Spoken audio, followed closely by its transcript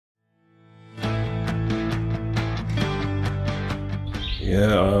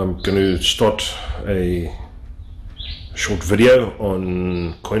Yeah, I'm going to start a short video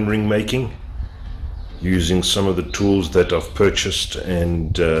on coin ring making using some of the tools that I've purchased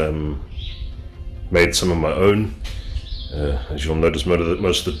and made some of my own. As you'll notice,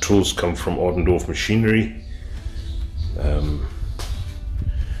 most of the tools come from Adendorff machinery.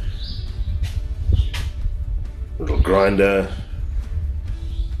 Little grinder,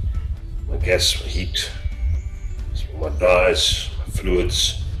 my gas heat, my dies, my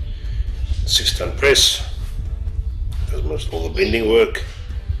fluids, 6-ton press, does most all the bending work,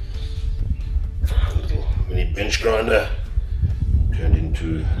 a little mini bench grinder turned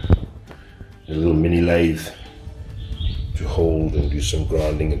into a little mini lathe to hold and do some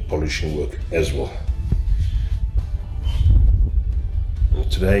grinding and polishing work as well.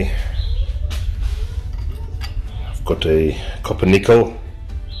 And today I've got a copper nickel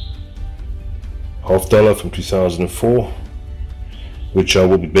 $1/2 from 2004, which I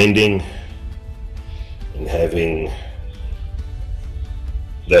will be bending and having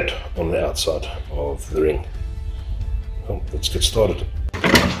that on the outside of the ring. Well, let's get started.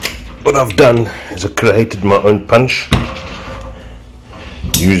 What I've done is I created my own punch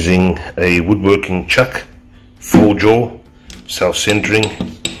using a woodworking chuck, full jaw, self-centering.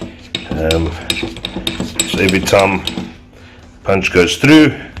 So every time punch goes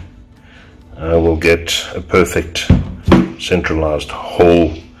through, I will get a perfect centralized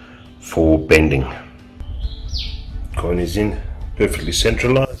hole for bending. Coin is in, perfectly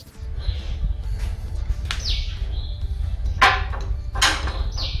centralized.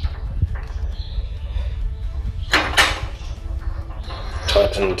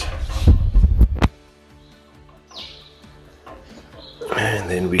 Tightened. And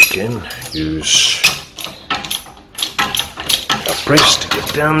then we can use our press to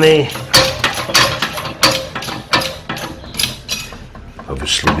get down there.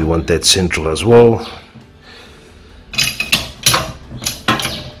 Obviously we want that central as well.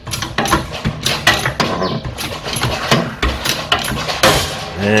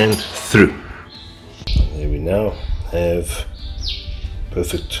 And through. There we now have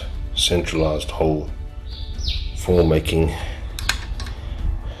perfect centralized hole for making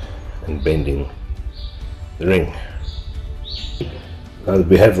and bending the ring. Now that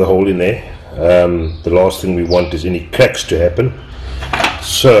we have the hole in there, the last thing we want is any cracks to happen.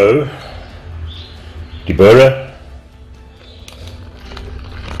 So, deburrer,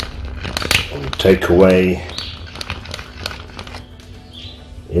 and take away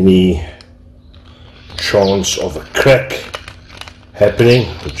any chance of a crack happening,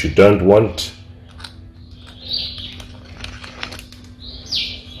 which you don't want.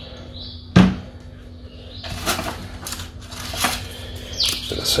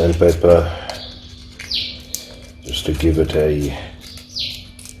 Bit of sandpaper just to give it a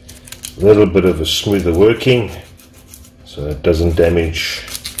little bit of a smoother working so it doesn't damage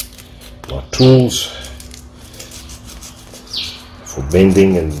my tools for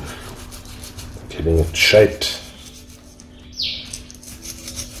bending and getting it shaped.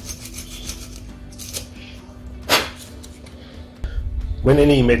 When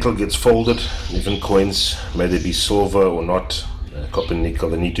any metal gets folded, even coins, may they be silver or not, copper, nickel,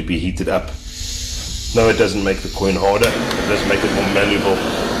 they need to be heated up. No, it doesn't make the coin harder, it does make it more malleable,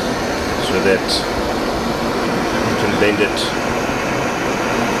 so that you can bend it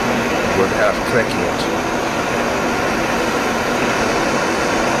without cracking it.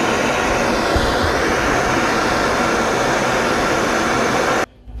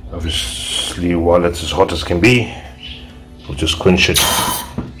 Obviously, while it's as hot as can be, we'll just quench it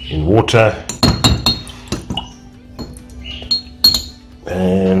in water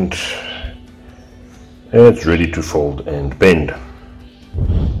and it's ready to fold and bend.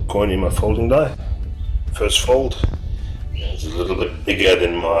 Coin in my folding die. First fold is a little bit bigger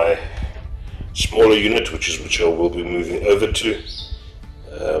than my smaller unit, which I will be moving over to,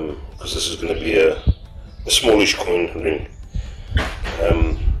 because this is going to be a smallish coin ring.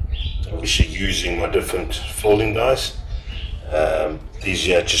 Obviously using my different folding dies. These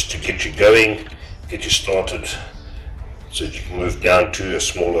are just to get you going, get you started, so that you can move down to a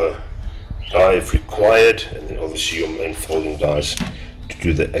smaller die if required, and then obviously your main folding dies to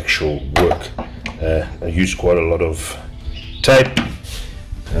do the actual work. I use quite a lot of tape.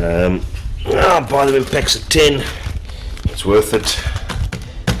 I'll buy them in packs of 10. It's worth it,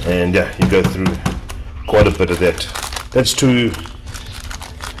 and yeah, you go through quite a bit of that. That's to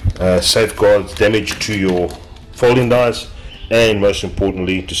safeguard damage to your folding dies, and most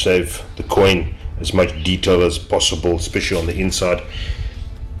importantly to save the coin as much detail as possible, especially on the inside,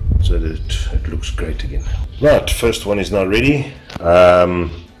 so that it looks great again. Right, first one is now ready.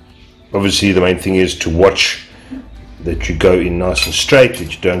 Obviously the main thing is to watch that you go in nice and straight,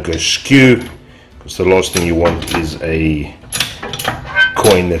 that you don't go skew, because the last thing you want is a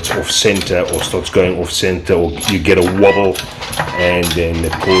coin that's off center or starts going off center, or you get a wobble and then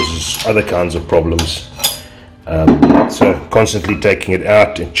it causes other kinds of problems. So constantly taking it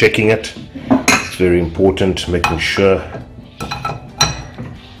out and checking it, it's very important, making sure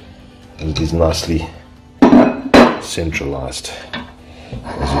it is nicely centralized.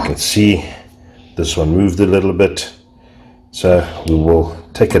 As you can see, this one moved a little bit, so we will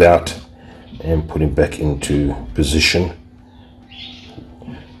take it out and put it back into position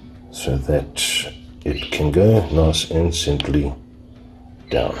so that it can go nice and centrally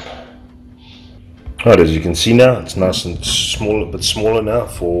down. Right, as you can see now, it's nice and small, a bit smaller now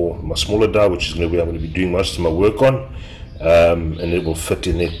for my smaller die, which is going to be I'm going to be doing most of my work on, and it will fit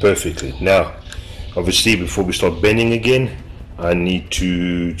in there perfectly. Now, obviously, before we start bending again, I need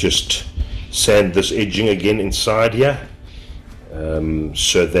to just sand this edging again inside here,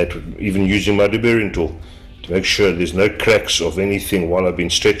 so that even using my deburring tool to make sure there's no cracks of anything while I've been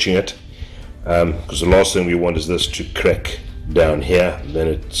stretching it, because the last thing we want is this to crack down here, then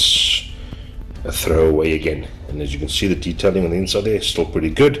it's a throwaway again. And as you can see, the detailing on the inside there is still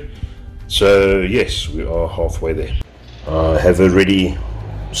pretty good. So yes, we are halfway there. I have already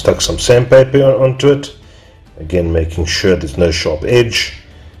stuck some sandpaper onto it, again making sure there's no sharp edge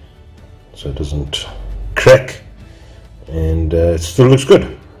so it doesn't crack, and it still looks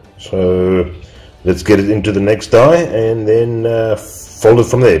good. So let's get it into the next die and then fold it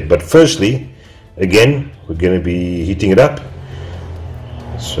from there. But firstly, again, we're going to be heating it up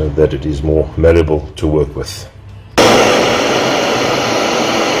so that it is more malleable to work with.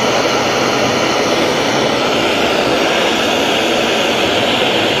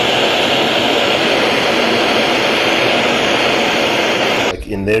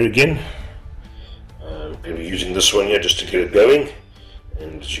 In there again, I'm going to be using this one here just to get it going,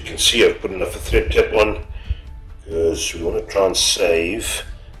 and as you can see, I've put enough of thread tap on because we want to try and save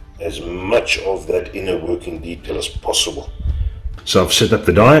as much of that inner working detail as possible. So I've set up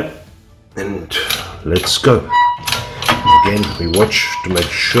the die and let's go. Again, we watch to make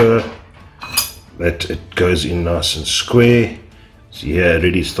sure that it goes in nice and square. See here,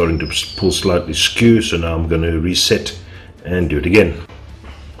 already starting to pull slightly skew, so now I'm going to reset and do it again.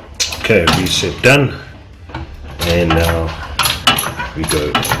 Okay, reset done, and now we go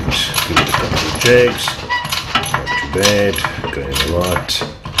and give it a couple of jags. Not too bad, going right,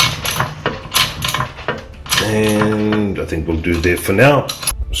 and I think we'll do there for now.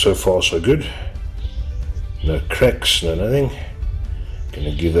 So far so good, no cracks, no nothing.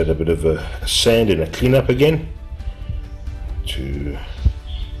 Gonna give that a bit of a sand and a clean up again to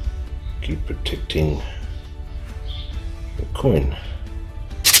keep protecting the coin.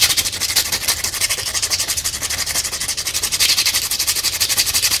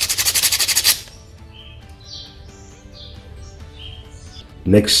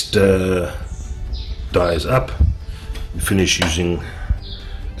 Next die is up. We finish using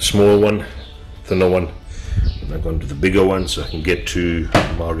the smaller one, thinner one, and I've gone to the bigger one so I can get to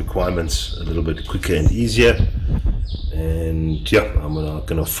my requirements a little bit quicker and easier. And yeah, I'm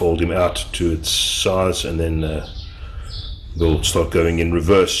gonna fold him out to its size, and then we'll start going in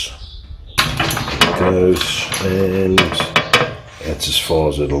reverse. It goes, and that's as far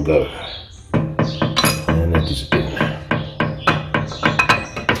as it'll go, and that is it.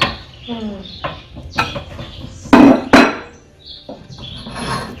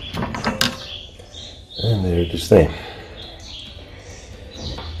 And there it is there.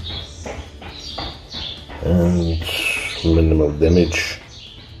 And minimal damage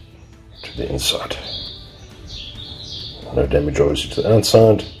to the inside. No damage obviously to the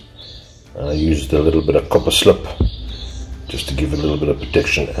outside. I used a little bit of copper slip just to give it a little bit of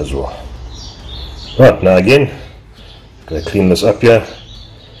protection as well. Right, now again, I'm going to clean this up here,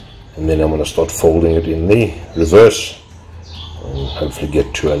 and then I'm going to start folding it in the reverse and hopefully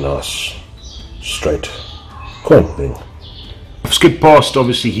get to a nice straight coin thing. I've skipped past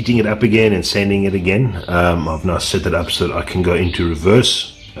obviously heating it up again and sanding it again. I've now set it up so that I can go into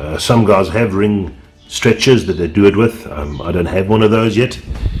reverse. Some guys have ring stretchers that they do it with. I don't have one of those yet,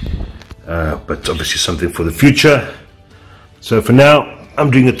 but obviously something for the future. So for now, I'm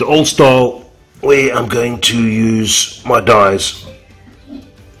doing it the old style, where I'm going to use my dies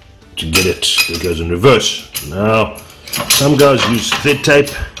to get it so it goes in reverse. Now, some guys use thread tape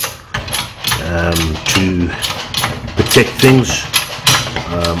to protect things.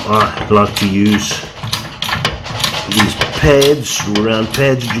 I like to use these pads, round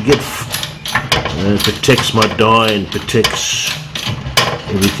pads that you get And it protects my die and protects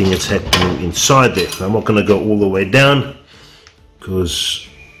everything that's happening inside there. I'm not going to go all the way down because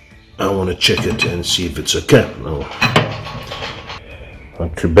I want to check it and see if it's okay. No.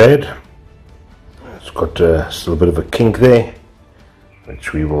 Not too bad. It's got still a bit of a kink there,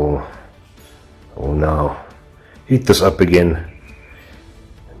 which I will now heat this up again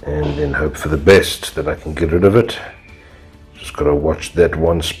and then hope for the best that I can get rid of it. Just got to watch that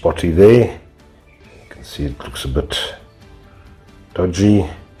one spotty there. You can see it looks a bit dodgy,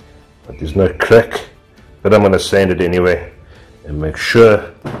 but there's no crack. But I'm going to sand it anyway and make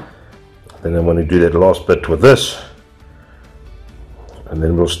sure. Then I'm going to do that last bit with this, and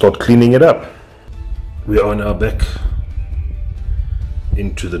then we'll start cleaning it up. We are now back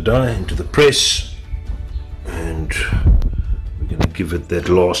into the die, into the press, and we're going to give it that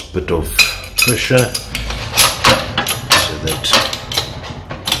last bit of pressure so that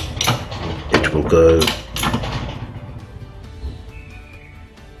it will go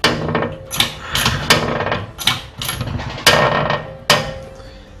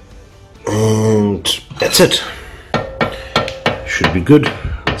and that's it. Should be good.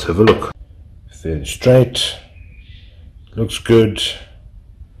 Let's have a look. Fairly straight, looks good.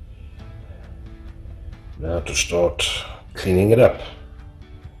 Now to start cleaning it up.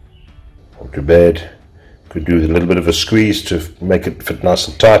 Not too bad. Could do with a little bit of a squeeze to make it fit nice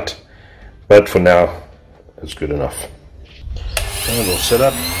and tight, but for now it's good enough. And we'll set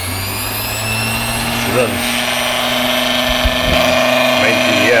up. She runs. Main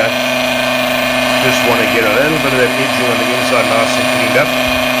thing here, just want to get a little bit of that edging on the inside nice and cleaned up.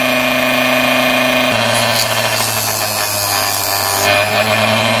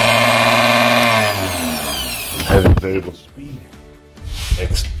 Having variable speed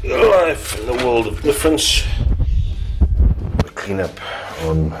makes life in the world of difference. Clean up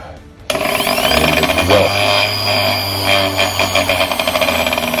on as well.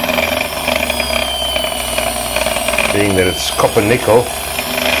 Being that it's copper nickel,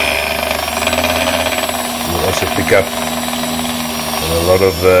 you also pick up on a lot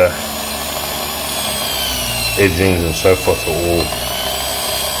of edgings and so forth are all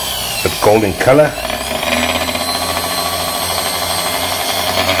a bit gold in color.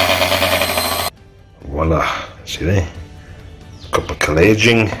 Voila, see there, copper color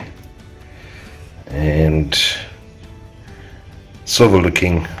edging and silver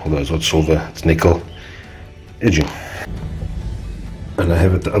looking, although it's not silver, it's nickel edging. And I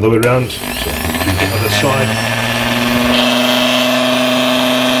have it the other way around, so I can do the other side.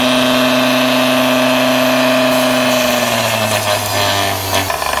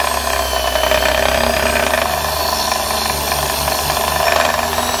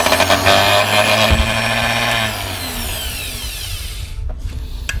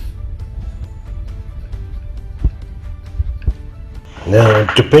 Now,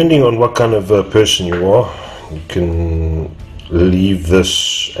 depending on what kind of person you are, you can leave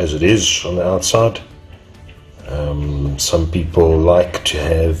this as it is on the outside. Some people like to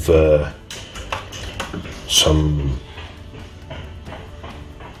have some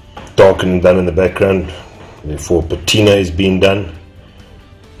darkening done in the background, therefore patina is being done.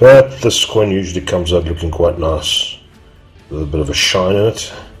 But this coin usually comes out looking quite nice, with a bit of a shine in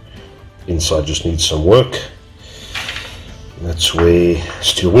it. Inside just needs some work. That's where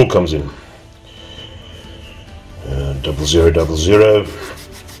steel wool comes in. 0000,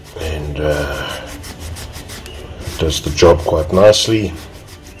 and does the job quite nicely.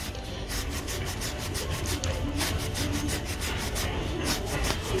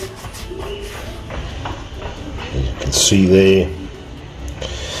 As you can see there,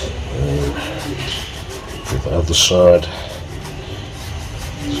 and the other side.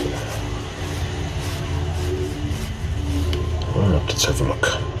 Let's have a look.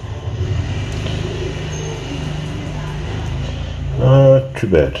 Not too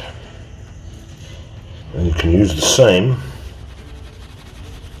bad. And you can use the same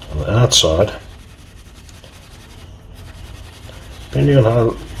on the outside, depending on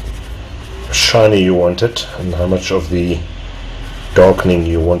how shiny you want it and how much of the darkening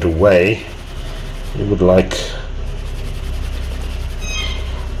you want away. You would like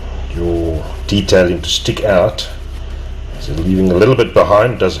your detailing to stick out. So leaving a little bit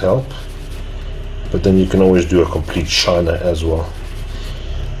behind does help, but then you can always do a complete shiner as well,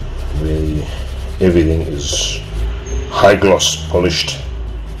 where everything is high gloss polished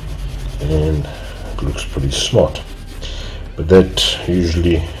and it looks pretty smart. But that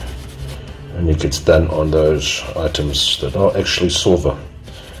usually only gets done on those items that are actually silver.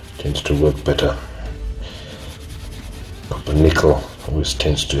 Tends to work better. Copper nickel always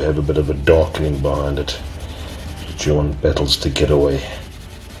tends to have a bit of a darkening behind it, but you want battles to get away.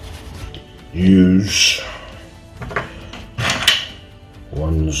 Use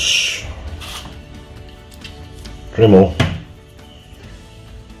one's Dremel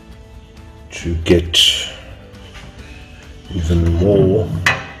to get even more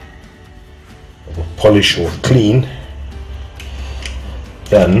of a polish or clean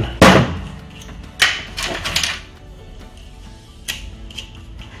done.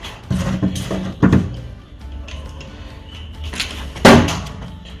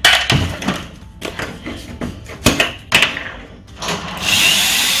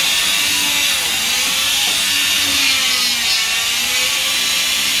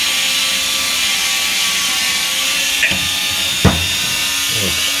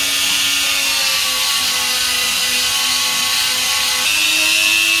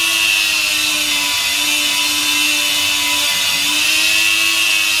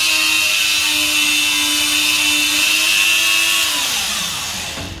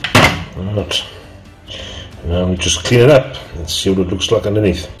 Right. Now we just clean it up and see what it looks like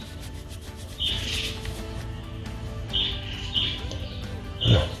underneath.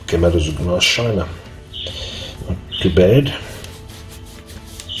 Came out as a nice shiner. Not too bad.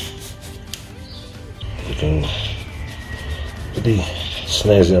 Looking pretty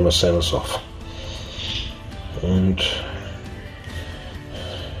snazzy, I must say myself. And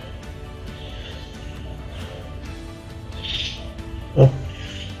oh,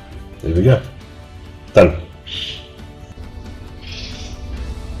 there we go.